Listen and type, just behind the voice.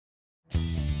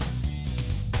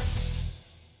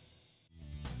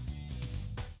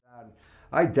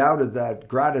I doubted that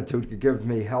gratitude could give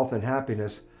me health and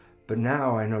happiness, but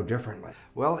now I know differently.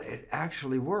 Well, it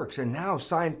actually works, and now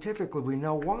scientifically we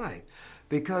know why.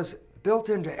 Because built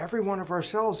into every one of our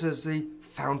cells is the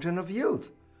fountain of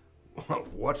youth.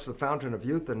 What's the fountain of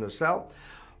youth in the cell?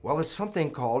 Well, it's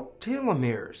something called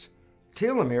telomeres.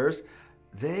 Telomeres,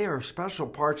 they are special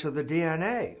parts of the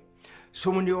DNA.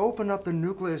 So when you open up the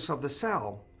nucleus of the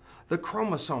cell, the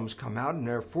chromosomes come out, and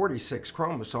there are 46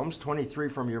 chromosomes, 23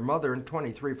 from your mother and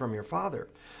 23 from your father.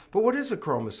 But what is a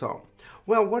chromosome?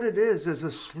 Well, what it is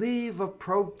a sleeve of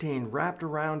protein wrapped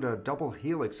around a double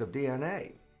helix of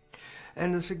DNA.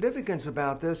 And the significance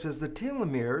about this is the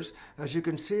telomeres, as you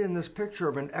can see in this picture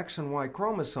of an X and Y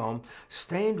chromosome,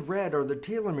 stained red are the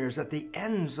telomeres at the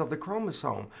ends of the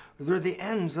chromosome. They're the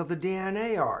ends of the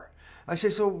DNA are. I say,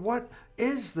 so what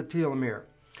is the telomere?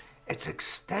 It's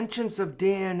extensions of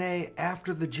DNA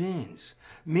after the genes,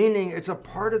 meaning it's a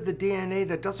part of the DNA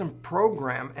that doesn't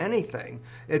program anything.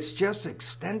 It's just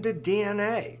extended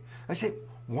DNA. I say,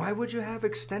 why would you have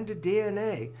extended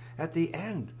DNA at the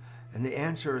end? And the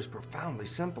answer is profoundly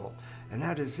simple, and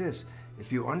that is this.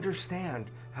 If you understand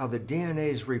how the DNA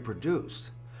is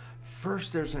reproduced,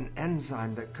 first there's an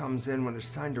enzyme that comes in when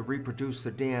it's time to reproduce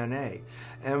the DNA,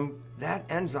 and that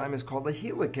enzyme is called a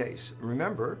helicase.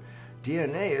 Remember,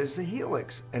 DNA is a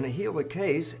helix, and a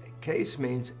helicase, case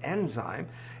means enzyme,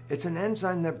 it's an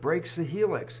enzyme that breaks the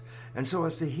helix. And so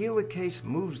as the helicase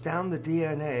moves down the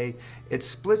DNA, it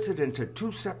splits it into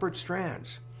two separate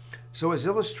strands. So as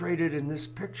illustrated in this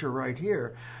picture right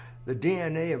here, the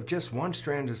DNA of just one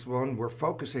strand is one we're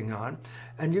focusing on,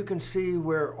 and you can see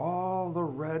where all the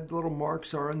red little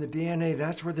marks are in the DNA.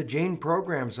 That's where the gene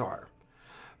programs are.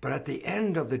 But at the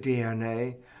end of the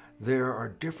DNA, there are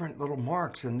different little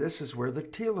marks, and this is where the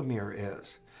telomere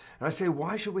is. And I say,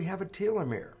 why should we have a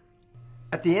telomere?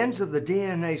 At the ends of the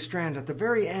DNA strand, at the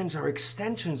very ends, are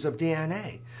extensions of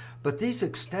DNA. But these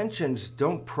extensions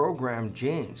don't program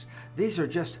genes. These are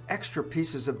just extra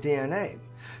pieces of DNA.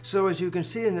 So as you can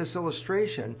see in this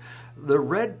illustration, the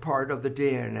red part of the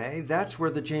DNA, that's where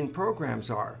the gene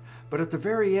programs are. But at the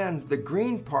very end, the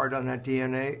green part on that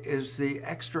DNA is the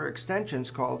extra extensions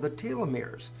called the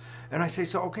telomeres. And I say,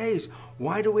 so okay,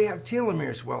 why do we have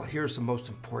telomeres? Well, here's the most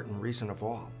important reason of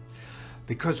all.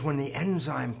 Because when the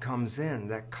enzyme comes in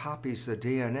that copies the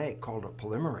DNA, called a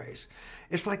polymerase,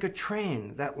 it's like a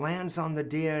train that lands on the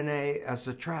DNA as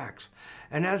the tracks.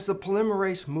 And as the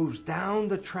polymerase moves down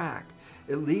the track,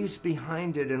 it leaves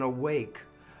behind it in a wake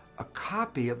a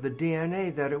copy of the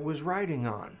DNA that it was riding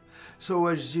on. So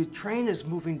as the train is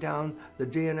moving down the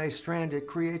DNA strand, it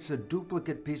creates a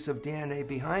duplicate piece of DNA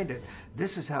behind it.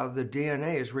 This is how the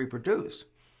DNA is reproduced.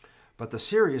 But the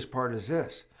serious part is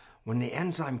this. When the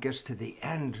enzyme gets to the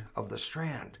end of the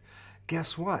strand,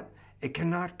 guess what? It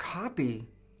cannot copy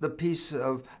the piece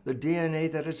of the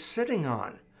DNA that it's sitting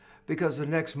on, because the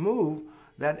next move,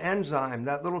 that enzyme,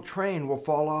 that little train will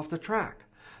fall off the track.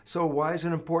 So why is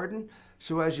it important?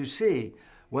 So as you see,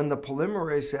 when the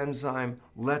polymerase enzyme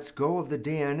lets go of the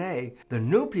DNA, the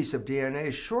new piece of DNA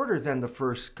is shorter than the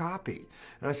first copy.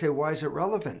 And I say, why is it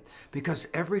relevant? Because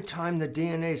every time the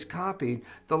DNA is copied,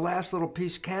 the last little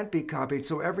piece can't be copied.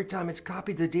 So every time it's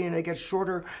copied, the DNA gets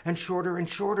shorter and shorter and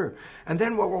shorter. And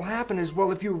then what will happen is,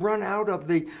 well, if you run out of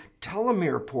the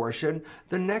telomere portion,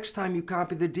 the next time you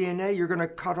copy the DNA, you're going to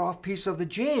cut off a piece of the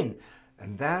gene.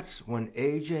 And that's when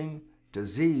aging,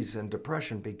 disease, and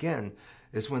depression begin,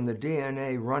 is when the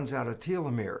DNA runs out of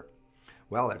telomere.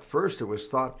 Well, at first it was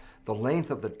thought the length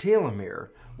of the telomere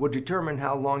would determine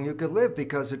how long you could live,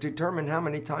 because it determined how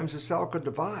many times a cell could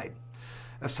divide.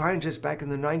 A scientist back in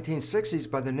the 1960s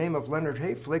by the name of Leonard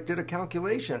Hayflick did a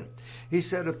calculation. He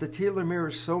said if the telomere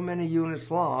is so many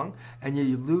units long and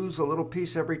you lose a little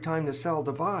piece every time the cell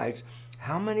divides,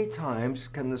 how many times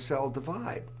can the cell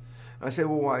divide? I say,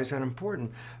 well, why is that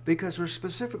important? Because we're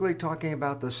specifically talking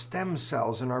about the stem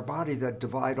cells in our body that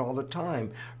divide all the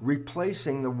time,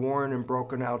 replacing the worn and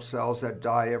broken out cells that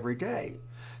die every day.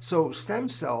 So stem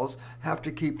cells have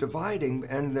to keep dividing,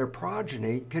 and their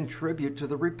progeny contribute to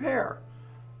the repair.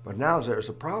 But now there's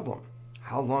a problem.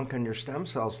 How long can your stem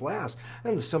cells last?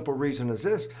 And the simple reason is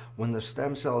this: when the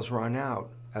stem cells run out,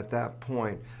 at that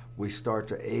point, we start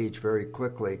to age very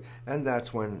quickly, and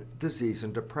that's when disease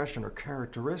and depression are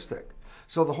characteristic.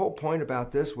 So the whole point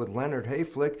about this with Leonard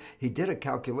Hayflick, he did a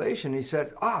calculation. He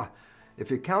said, if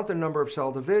you count the number of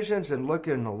cell divisions and look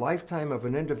in the lifetime of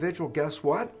an individual, guess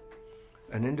what?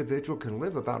 An individual can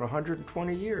live about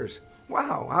 120 years.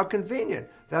 Wow, how convenient.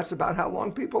 That's about how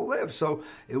long people live. So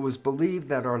it was believed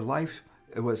that our life,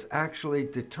 it was actually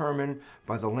determined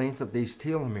by the length of these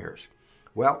telomeres.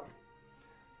 Well,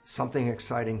 something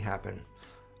exciting happened.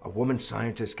 A woman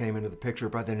scientist came into the picture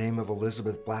by the name of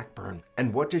Elizabeth Blackburn.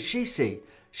 And what did she see?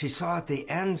 She saw at the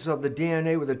ends of the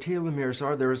DNA where the telomeres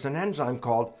are, there is an enzyme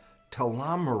called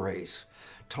telomerase.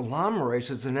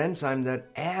 Telomerase is an enzyme that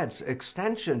adds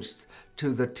extensions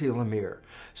to the telomere.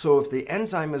 So if the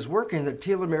enzyme is working, the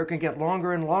telomere can get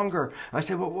longer and longer. I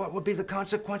say, well, what would be the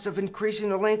consequence of increasing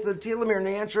the length of the telomere? And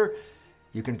the answer,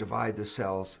 you can divide the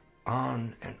cells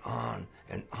on and on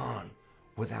and on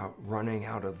without running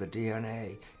out of the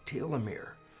DNA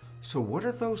telomere. So what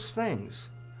are those things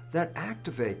that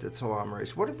activate the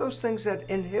telomerase? What are those things that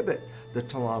inhibit the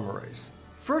telomerase?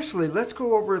 Firstly, let's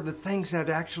go over the things that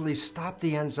actually stop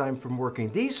the enzyme from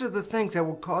working. These are the things that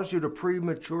will cause you to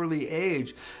prematurely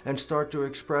age and start to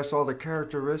express all the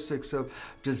characteristics of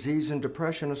disease and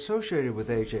depression associated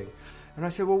with aging. And I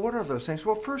say, well, what are those things?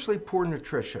 Well, firstly, poor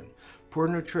nutrition. Poor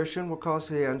nutrition will cause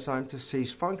the enzyme to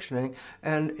cease functioning,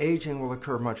 and aging will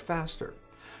occur much faster.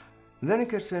 And then it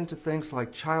gets into things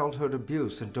like childhood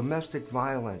abuse and domestic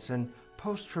violence and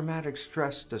post-traumatic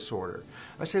stress disorder.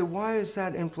 I say, why does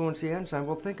that influence the enzyme?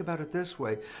 Well, think about it this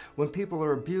way. When people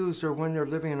are abused or when they're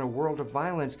living in a world of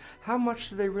violence, how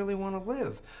much do they really want to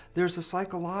live? There's a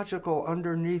psychological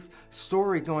underneath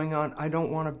story going on. I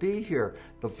don't want to be here.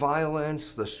 The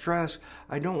violence, the stress,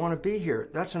 I don't want to be here.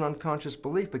 That's an unconscious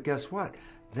belief, but guess what?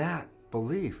 That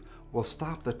belief will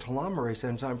stop the telomerase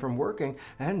enzyme from working,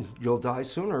 and you'll die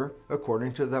sooner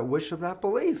according to that wish of that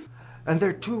belief. And there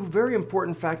are two very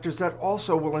important factors that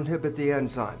also will inhibit the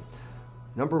enzyme.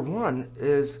 Number one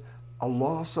is a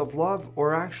loss of love,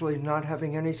 or actually not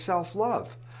having any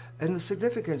self-love. And the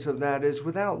significance of that is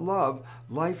without love,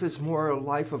 life is more a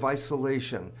life of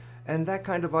isolation. And that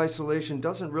kind of isolation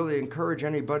doesn't really encourage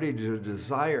anybody to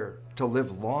desire to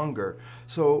live longer.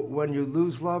 So when you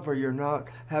lose love or you're not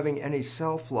having any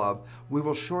self-love, we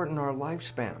will shorten our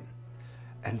lifespan.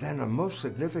 And then a most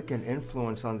significant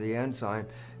influence on the enzyme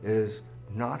is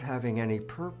not having any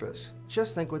purpose.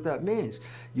 Just think what that means.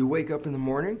 You wake up in the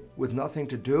morning with nothing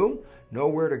to do,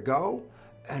 nowhere to go,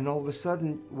 and all of a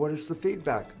sudden, what is the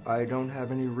feedback? I don't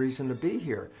have any reason to be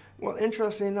here. Well,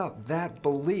 interesting enough, that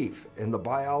belief in the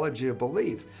biology of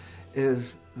belief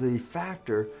is the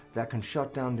factor that can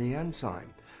shut down the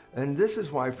enzyme. And this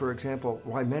is why, for example,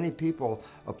 why many people,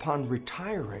 upon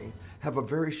retiring, have a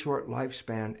very short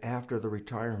lifespan after the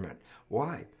retirement.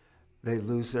 Why? They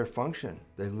lose their function.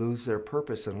 They lose their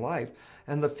purpose in life.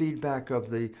 And the feedback of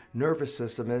the nervous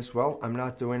system is, well, I'm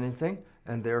not doing anything,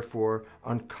 and therefore,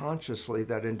 unconsciously,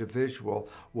 that individual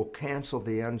will cancel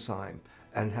the enzyme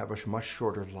and have a much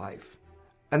shorter life.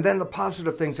 And then the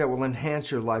positive things that will enhance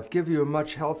your life, give you a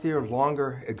much healthier,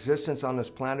 longer existence on this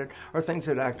planet, are things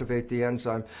that activate the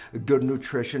enzyme. Good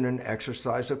nutrition and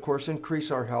exercise, of course, increase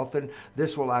our health, and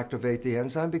this will activate the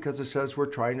enzyme because it says we're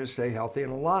trying to stay healthy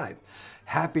and alive.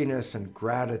 Happiness and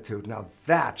gratitude, now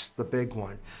that's the big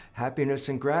one. Happiness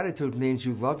and gratitude means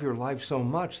you love your life so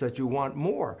much that you want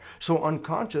more. So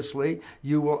unconsciously,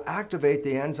 you will activate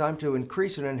the enzyme to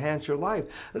increase and enhance your life.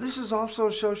 This is also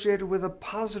associated with a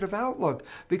positive outlook,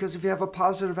 because if you have a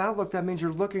positive outlook, that means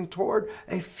you're looking toward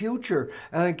a future.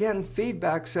 And again,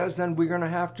 feedback says then we're going to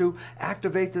have to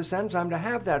activate this enzyme to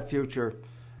have that future.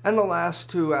 And the last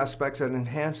two aspects that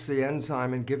enhance the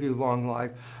enzyme and give you long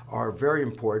life are very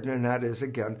important, and that is,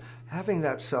 again, having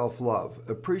that self-love,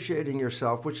 appreciating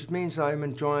yourself, which means I'm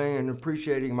enjoying and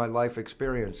appreciating my life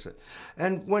experience.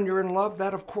 And when you're in love,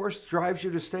 that, of course, drives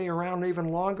you to stay around even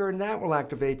longer, and that will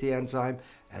activate the enzyme.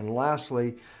 And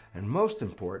lastly, and most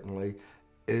importantly,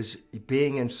 is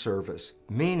being in service,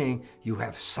 meaning you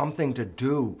have something to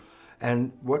do.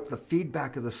 And what the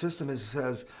feedback of the system is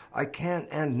says, I can't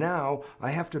end now,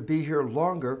 I have to be here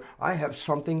longer, I have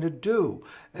something to do.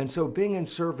 And so being in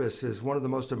service is one of the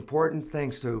most important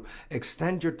things to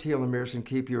extend your telomeres and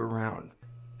keep you around.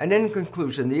 And in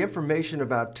conclusion, the information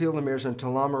about telomeres and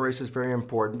telomerase is very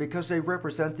important because they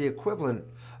represent the equivalent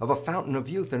of a fountain of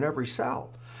youth in every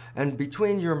cell. And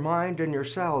between your mind and your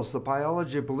cells, the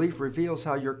biology of belief reveals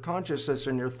how your consciousness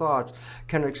and your thoughts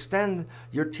can extend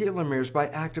your telomeres by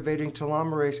activating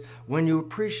telomerase when you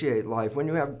appreciate life, when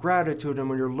you have gratitude, and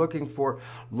when you're looking for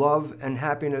love and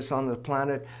happiness on the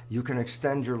planet, you can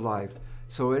extend your life.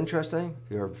 So interesting,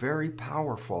 you're very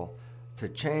powerful to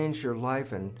change your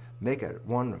life and make it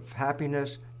one of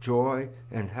happiness, joy,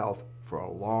 and health for a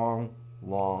long,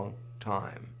 long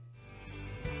time.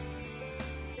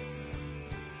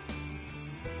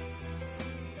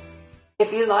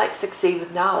 If you like Succeed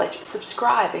with Knowledge,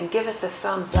 subscribe and give us a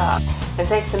thumbs up. And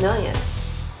thanks a million.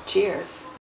 Cheers.